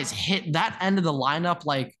need guys hit that end of the lineup.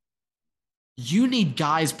 Like you need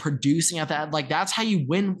guys producing at that. Like that's how you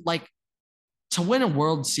win. Like to win a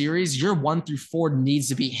World Series, your 1 through 4 needs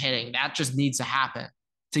to be hitting. That just needs to happen.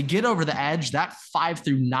 To get over the edge, that 5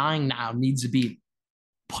 through 9 now needs to be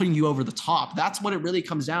putting you over the top. That's what it really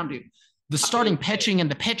comes down to. The starting pitching and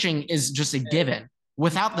the pitching is just a given.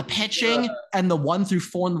 Without the pitching and the 1 through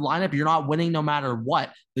 4 in the lineup, you're not winning no matter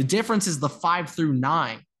what. The difference is the 5 through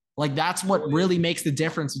 9. Like that's what really makes the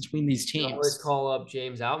difference between these teams. Always call up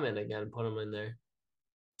James Outman again and put him in there.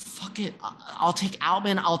 Fuck it. I'll take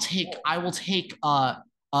Outman. I will take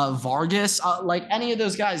Vargas, like any of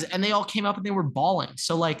those guys. And they all came up and they were balling.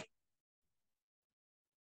 So like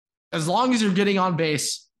as long as you're getting on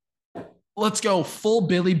base, let's go full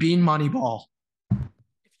Billy Bean Moneyball. If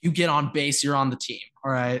you get on base, you're on the team.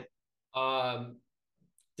 All right.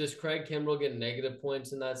 Does Craig Kimbrell get negative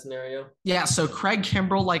points in that scenario? Yeah. So Craig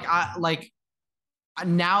Kimbrell,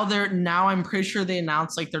 now I'm pretty sure they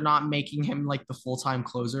announced like they're not making him like the full-time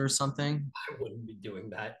closer or something. I wouldn't be doing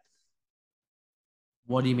that.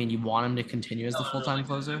 What do you mean? You want him to continue as the full-time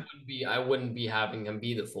closer? I wouldn't be having him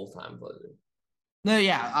be the full-time closer. No,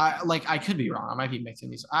 yeah. I could be wrong. I might be mixing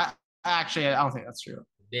these. Actually, I don't think that's true.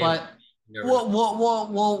 But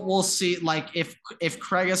we'll see. Like if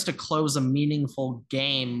Craig has to close a meaningful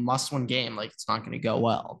game, must-win game, like it's not going to go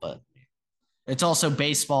well. But it's also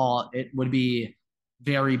baseball. It would be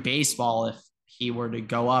very baseball if he were to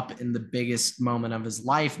go up in the biggest moment of his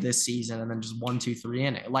life this season and then just 1, 2, 3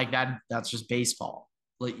 in it. Like that. That's just baseball.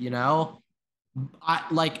 Like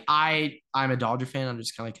I'm a Dodger fan. I'm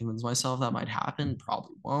just kind of convinced myself that might happen.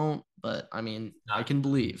 Probably won't, but I mean, I can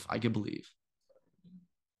believe.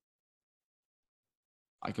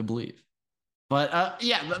 But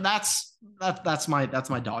yeah, that's my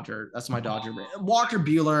Dodger. That's my Dodger. Walker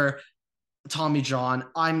Buehler, Tommy John.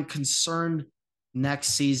 I'm concerned next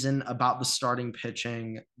season about the starting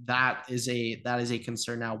pitching. That is a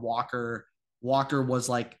concern now. Walker was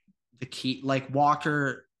like the key. Like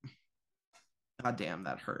Walker. God damn,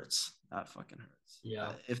 that hurts. That fucking hurts.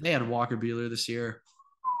 Yeah. If they had Walker Buehler this year.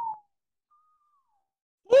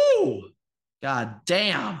 Woo! God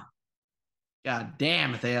damn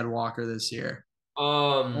if they had Walker this year.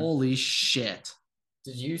 Holy shit.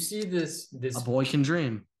 Did you see this a boy can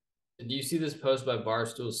dream. Did you see this post by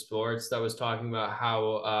Barstool Sports that was talking about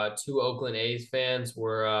how 2 Oakland A's fans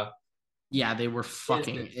were yeah, they were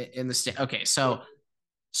fucking in the state. Okay, so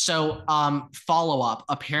follow up.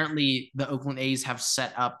 Apparently, the Oakland A's have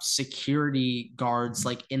set up security guards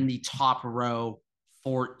like in the top row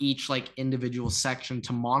for each like individual section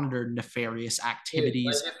to monitor nefarious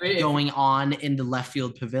activities going on in the left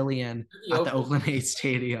field pavilion at the Oakland A's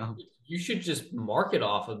stadium. You should just market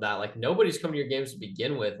off of that. Like nobody's coming to your games to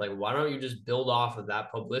begin with. Like, why don't you just build off of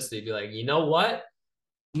that publicity? Be like, you know what?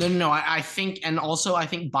 No. I think, and also I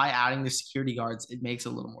think by adding the security guards, it makes it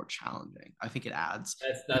a little more challenging. I think it adds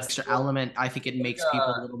that's extra element. I think it makes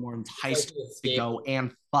people a little more enticed to go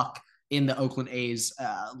and fuck in the Oakland A's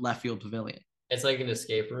left field pavilion. It's like an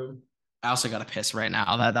escape room. I also got to piss right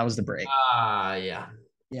now. That was the break. Yeah.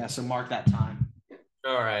 Yeah, so mark that time.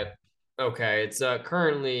 All right. Okay, it's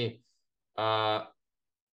currently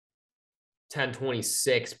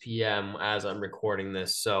 10:26 p.m. as I'm recording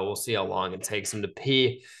this, so we'll see how long it takes him to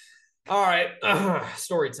pee. All right,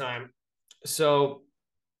 story time. So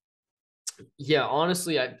Yeah,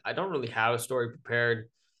 honestly, I don't really have a story prepared,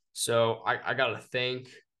 so I gotta think.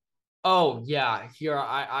 Oh yeah, here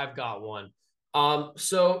I've got one.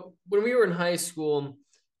 So when we were in high school,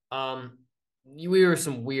 um, we were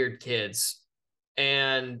some weird kids,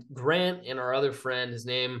 and Grant and our other friend, his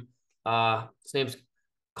name's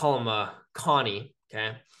call him Connie.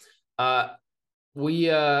 Okay, uh, we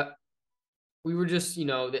uh we were just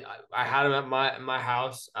I had him at my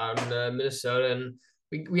house out in Minnesota, and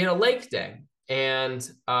we had a lake day, and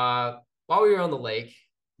while we were on the lake,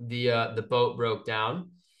 the boat broke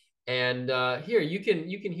down, and here you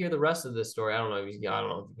can hear the rest of this story. I don't know if you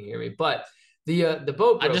can hear me, but the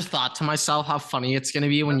boat I broke. just thought to myself how funny it's going to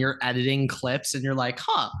be when you're editing clips and you're like,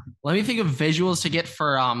 huh, let me think of visuals to get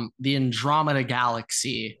for the Andromeda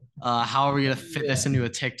Galaxy. How are we going to fit Yeah. this into a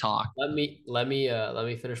TikTok? Let me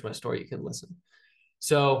finish my story. You can listen.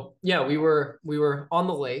 So yeah, we were on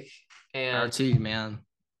the lake, Power and to you, man.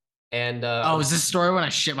 and Oh, is this story when I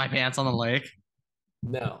shit my pants on the lake?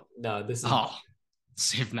 no, this is Oh,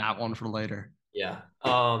 save that one for later. yeah.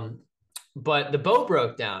 But the boat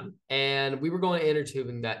broke down, and we were going inner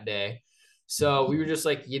tubing that day, so we were just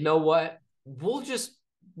like, you know what, we'll just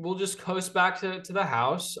coast back to the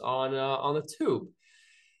house on the tube.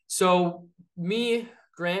 So me,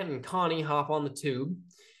 Grant, and Connie hop on the tube,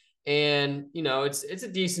 and it's a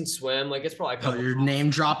decent swim. Like it's probably a Oh, couple you're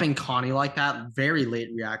name dropping Connie like that. Very late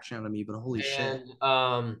reaction out of me, but holy shit.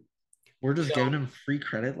 and We're you just know giving him free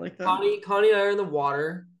credit like that. Connie and I are in the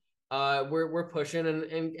water. We're pushing,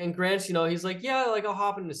 and Grant's, he's like, yeah, like I'll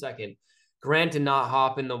hop in a second. Grant did not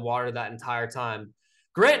hop in the water that entire time.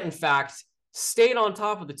 Grant, in fact, stayed on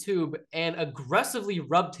top of the tube and aggressively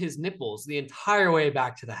rubbed his nipples the entire way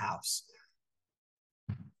back to the house.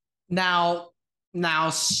 Now, now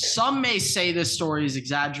some may say this story is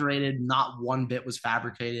exaggerated. Not one bit was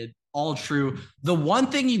fabricated. All true. The one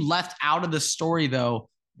thing you left out of the story, though,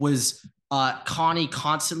 was Connie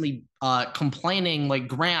constantly complaining, like,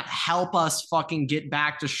 Grant, help us fucking get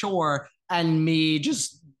back to shore. And me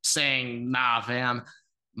just saying, nah, fam,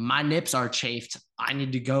 my nips are chafed. I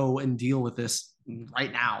need to go and deal with this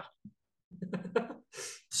right now.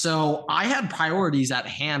 So I had priorities at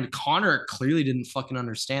hand. Connor clearly didn't fucking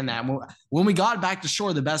understand that. When we got back to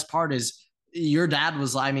shore, the best part is your dad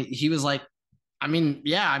was, I mean, he was like, I mean,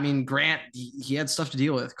 yeah, I mean, Grant, he had stuff to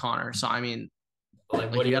deal with, Connor. So, I mean,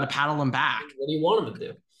 like you got to paddle him back. What do you want him to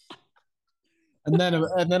do?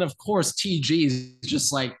 And then, of course, TG is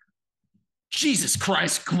just like, Jesus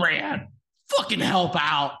Christ, Grant, fucking help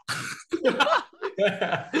out.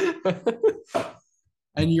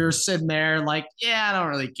 And you're sitting there like, yeah, I don't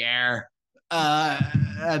really care.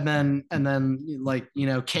 And then like,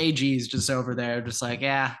 KG's just over there, just like,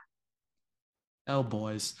 yeah, oh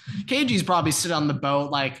boys. KG's probably sitting on the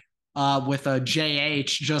boat like with a JH,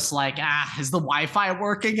 just like, is the Wi-Fi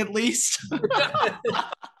working at least?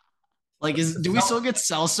 Like, do we still get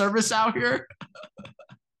cell service out here?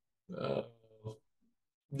 uh,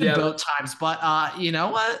 In yeah, boat times, but you know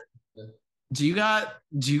what? Do you got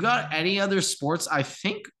any other sports? I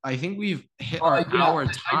think we've hit our yeah, hour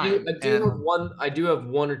time. And I do have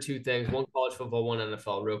one or two things. One college football, one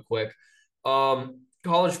NFL, real quick. College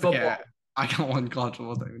okay, football, I got one college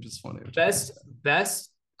football thing, which is funny.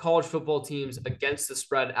 best college football teams against the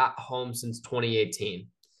spread at home since 2018.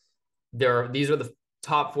 These are the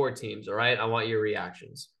top four teams. All right, I want your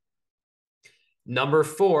reactions. Number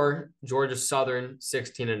 4, Georgia Southern,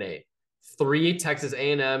 16-8. 3, Texas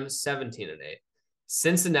A&M, 17-8.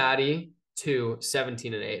 Cincinnati, 2,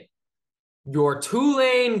 17-8. Your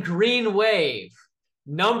Tulane Green Wave,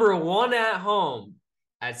 number 1 at home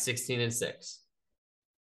at 16-6.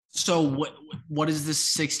 So what is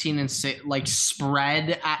this 16-6 like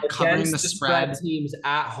spread at covering Against the the spread? teams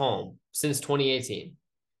at home since 2018.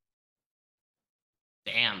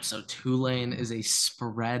 Damn, so Tulane is a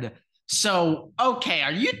spread. So okay,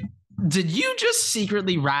 did you just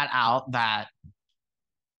secretly rat out that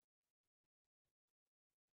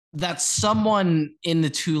someone in the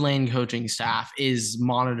Tulane coaching staff is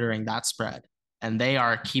monitoring that spread and they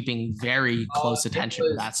are keeping very close attention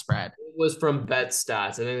to that spread? It was from Bet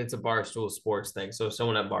Stats. I think it's a Barstool Sports thing. So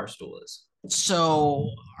someone at Barstool is. So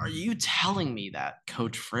are you telling me that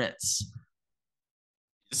Coach Fritz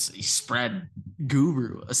is a spread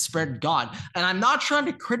guru, a spread god? And I'm not trying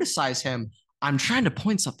to criticize him. I'm trying to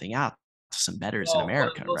point something out to some bettors in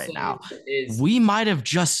America right now. We might have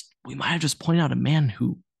just pointed out a man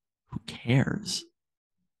who cares.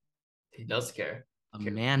 He does care. A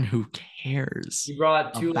man who cares You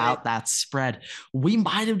brought about that spread. We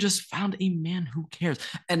might have just found a man who cares.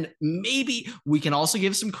 And maybe we can also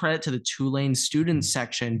give some credit to the Tulane student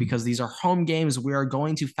section because these are home games. We are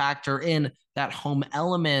going to factor in that home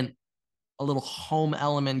element, a little home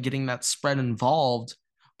element, getting that spread involved.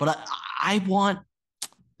 But I want,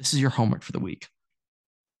 this is your homework for the week.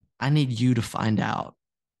 I need you to find out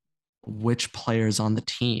which players on the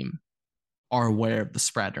team are aware of the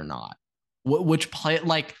spread or not. Which play,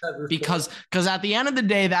 like, because at the end of the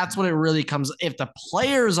day, that's what it really comes. If the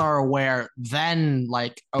players are aware, then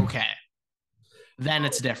like, okay, then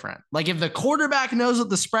it's different. Like if the quarterback knows what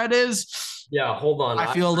the spread is, yeah, hold on.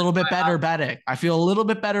 I feel a little bit better betting. I feel a little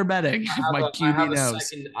bit better betting if my QB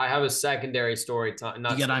knows. I have a secondary story. You get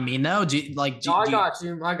what I mean? No, do you, like? No, I got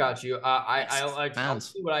you. I got you. I'll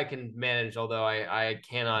Fans. see what I can manage. Although I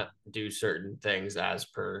cannot do certain things as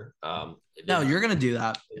per No, you're gonna do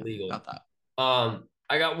that. Illegal. Got that.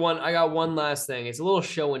 I got one last thing. It's a little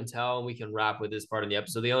show and tell, and we can wrap with this part of the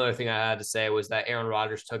episode. The only other thing I had to say was that Aaron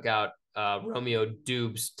Rodgers took out Romeo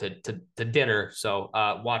Dubes to dinner. So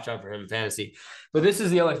watch out for him in fantasy. But this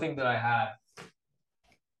is the other thing that I had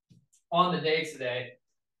on the day today.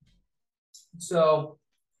 So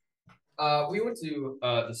we went to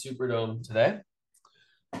the Superdome today,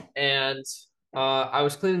 and I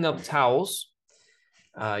was cleaning up towels,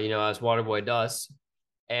 as Waterboy does.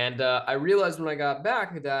 And I realized when I got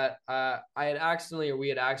back that we had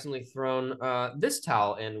accidentally thrown this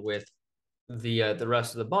towel in with the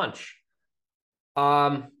rest of the bunch.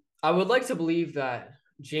 I would like to believe that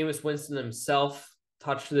Jameis Winston himself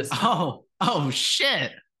touched this towel. Oh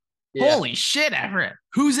shit! Yeah. Holy shit, Everett!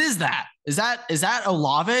 Whose is that? Is that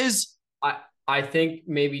Olave's? I think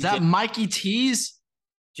maybe is that Mikey T's?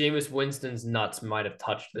 Jameis Winston's nuts might have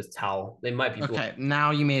touched this towel. They might be. Okay,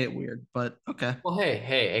 now you made it weird, but okay. Well,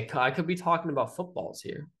 hey, I could be talking about footballs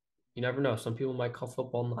here. You never know. Some people might call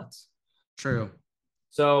football nuts. True.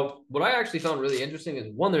 So what I actually found really interesting is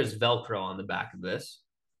one, there's Velcro on the back of this.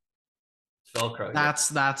 It's Velcro.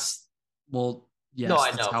 That's well, yes. No,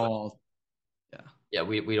 I know. That's how all. Yeah,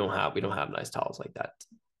 we don't have nice towels like that.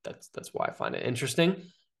 That's why I find it interesting.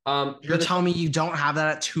 You're telling me you don't have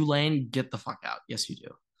that at Tulane? Get the fuck out. Yes, you do.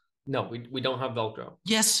 No, we don't have Velcro.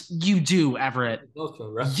 Yes, you do, Everett.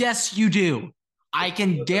 Velcro, right? Yes, you do. I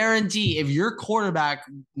can guarantee if your quarterback,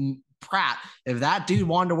 Pratt, if that dude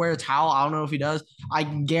wanted to wear a towel, I don't know if he does, I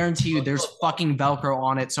can guarantee you there's fucking Velcro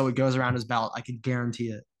on it so it goes around his belt. I can guarantee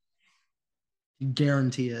it.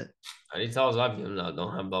 Guarantee it. Any towels I've given out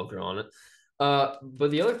don't have Velcro on it.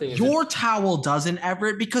 But the other thing is your towel doesn't,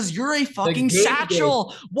 Everett, because you're a fucking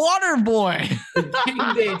satchel water boy. The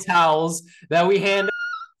game day towels that we hand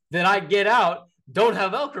that I get out don't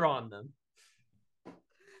have Velcro on them.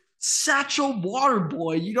 Satchel water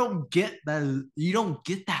boy, you don't get that. You don't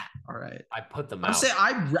get that. All right. I put them I'm out. saying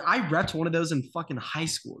I repped one of those in fucking high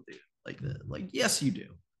school, dude. Like yes, you do.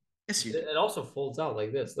 Yes, you do. It also folds out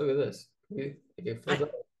like this. Look at this. It folds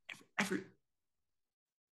out.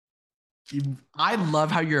 I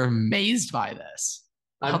love how you're amazed by this.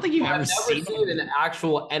 I don't think you've ever seen an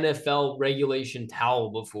actual NFL regulation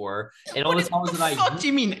towel before. And all the towels that fuck do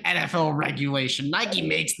you mean NFL regulation? Nike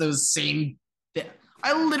makes those same.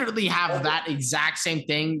 I literally have that exact same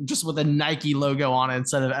thing, just with a Nike logo on it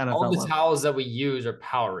instead of NFL. All the towels that we use are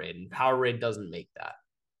Powerade, and Powerade doesn't make that.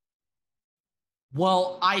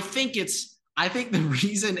 Well, I think the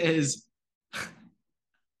reason is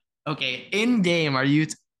okay. In game, are you?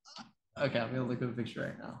 Okay, I'm gonna look at a picture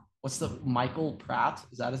right now. What's the Michael Pratt?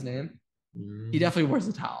 Is that his name? He definitely wears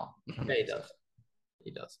a towel. Yeah, he does.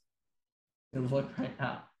 He does. It would look right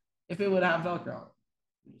now. If it would have Velcro on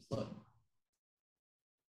it. Just look.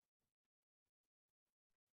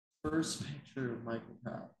 First picture of Michael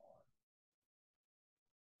Pratt.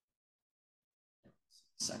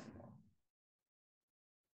 Second one.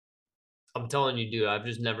 I'm telling you, dude, I've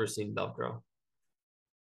just never seen Velcro.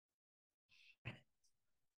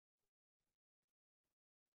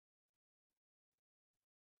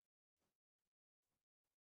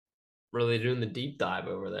 Really doing the deep dive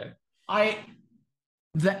over there.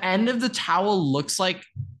 The end of the towel looks like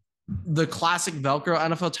the classic Velcro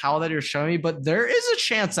NFL towel that you're showing me, but there is a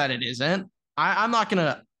chance that it isn't.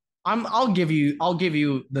 I'll give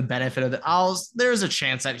you the benefit of it. There's a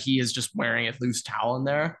chance that he is just wearing a loose towel in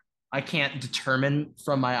there. I can't determine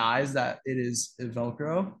from my eyes that it is a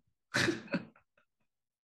Velcro.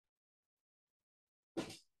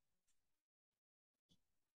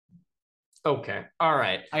 Okay. All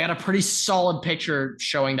right. I got a pretty solid picture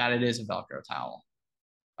showing that it is a Velcro towel.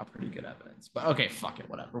 Pretty good evidence. But okay, fuck it.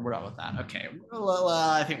 Whatever. We're done with that. Okay. Well,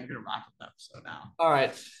 I think we're going to wrap up the episode now. All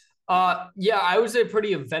right. Yeah, I would say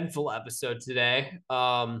pretty eventful episode today.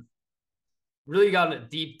 Really got in a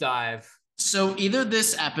deep dive. So either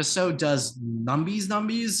this episode does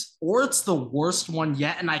numbies, or it's the worst one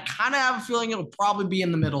yet. And I kind of have a feeling it'll probably be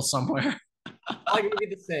in the middle somewhere. Probably gonna be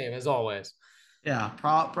the same as always. Yeah,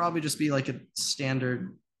 probably just be like a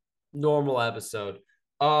standard. Normal episode.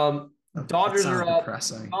 That Dodgers sounds are up.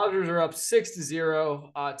 depressing. Dodgers are up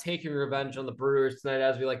 6-0, taking revenge on the Brewers tonight,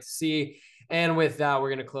 as we like to see. And with that, we're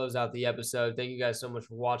going to close out the episode. Thank you guys so much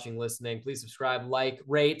for watching, listening. Please subscribe, like,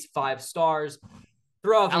 rate 5 stars.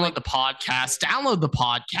 Throw out the link. Download the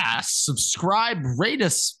podcast, subscribe, rate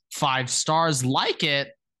us 5 stars, like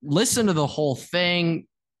it, listen to the whole thing,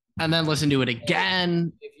 and then listen to it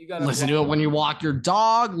again. If you got listen to it when you walk your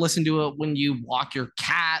dog, listen to it when you walk your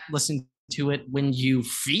cat, listen to it when you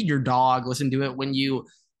feed your dog, listen to it when you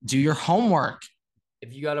do your homework.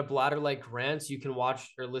 If you got a bladder like Grant's, you can watch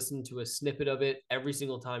or listen to a snippet of it every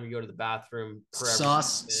single time you go to the bathroom.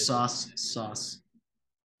 Sus.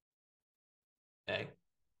 Hey,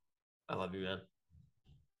 I love you, man.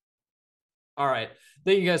 All right.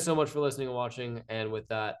 Thank you guys so much for listening and watching. And with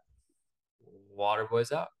that,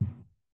 Waterboys out.